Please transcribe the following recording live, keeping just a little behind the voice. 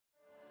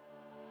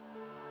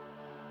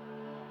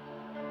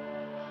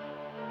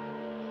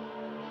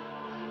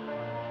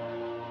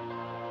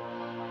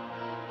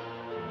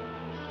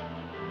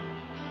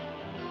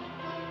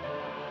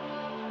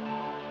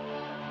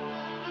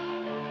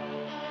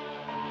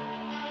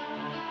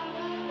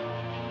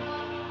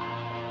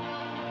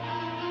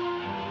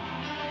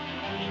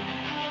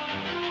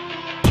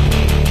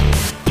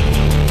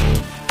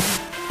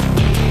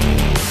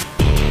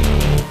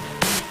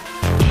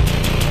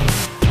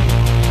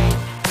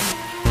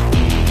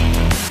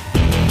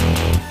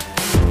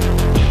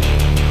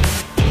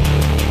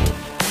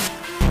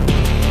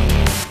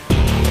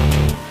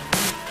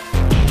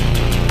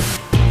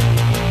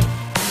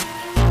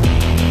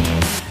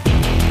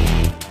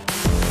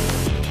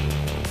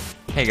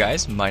Hey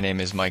guys, my name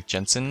is Mike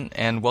Jensen,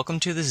 and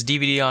welcome to this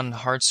DVD on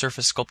hard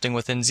surface sculpting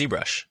within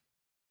ZBrush.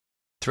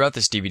 Throughout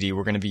this DVD,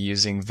 we're going to be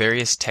using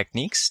various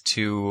techniques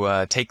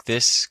to take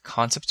this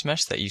concept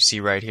mesh that you see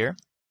right here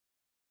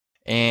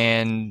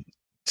and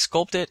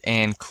sculpt it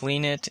and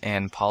clean it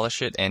and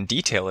polish it and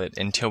detail it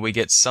until we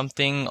get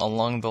something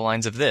along the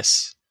lines of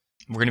this.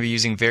 We're going to be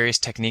using various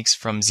techniques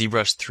from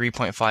ZBrush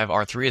 3.5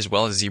 R3 as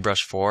well as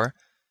ZBrush 4,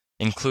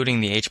 including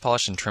the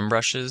H-polish and trim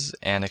brushes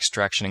and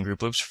extraction and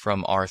group loops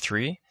from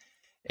R3,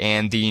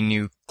 and the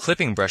new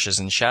clipping brushes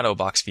and shadow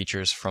box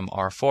features from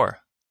R4.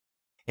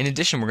 In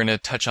addition, we're going to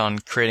touch on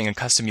creating a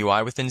custom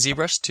UI within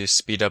ZBrush to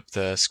speed up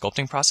the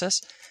sculpting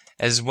process,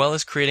 as well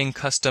as creating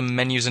custom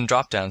menus and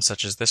dropdowns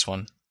such as this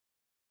one.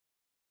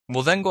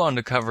 We'll then go on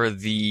to cover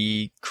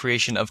the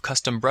creation of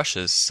custom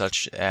brushes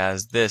such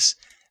as this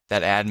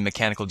that add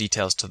mechanical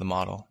details to the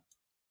model.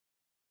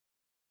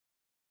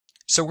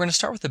 So we're going to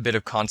start with a bit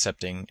of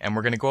concepting, and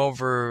we're going to go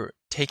over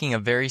taking a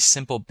very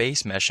simple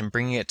base mesh and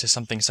bringing it to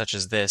something such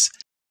as this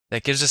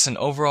that gives us an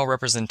overall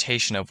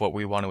representation of what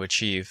we want to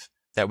achieve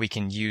that we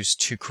can use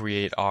to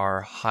create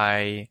our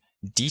high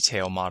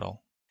detail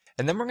model.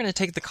 And then we're going to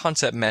take the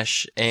concept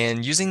mesh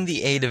and using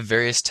the aid of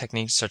various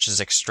techniques such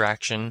as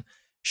extraction,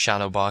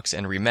 shadow box,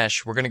 and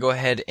remesh, we're going to go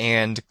ahead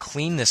and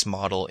clean this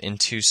model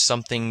into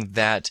something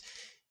that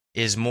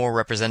is more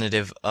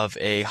representative of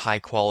a high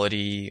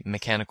quality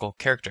mechanical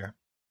character.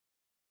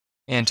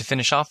 And to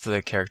finish off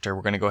the character,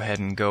 we're going to go ahead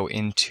and go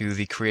into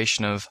the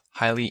creation of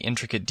highly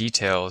intricate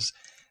details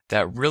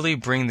that really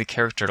bring the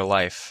character to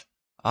life.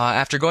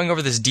 After going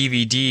over this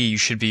DVD, you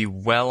should be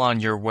well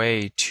on your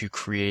way to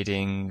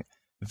creating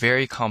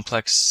very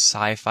complex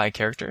sci-fi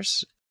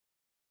characters.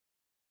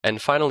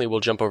 And finally, we'll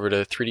jump over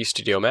to 3D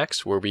Studio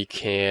Max, where we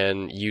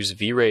can use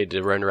V-Ray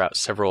to render out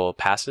several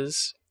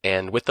passes.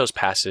 And with those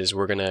passes,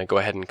 we're going to go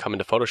ahead and come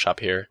into Photoshop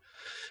here.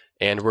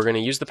 And we're going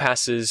to use the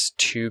passes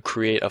to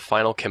create a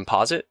final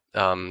composite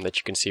that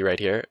you can see right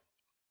here.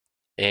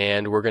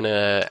 And we're going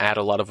to add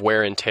a lot of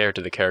wear and tear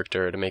to the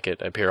character to make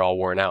it appear all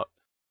worn out.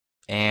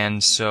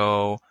 And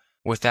so,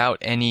 without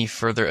any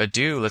further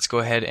ado, let's go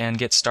ahead and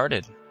get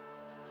started.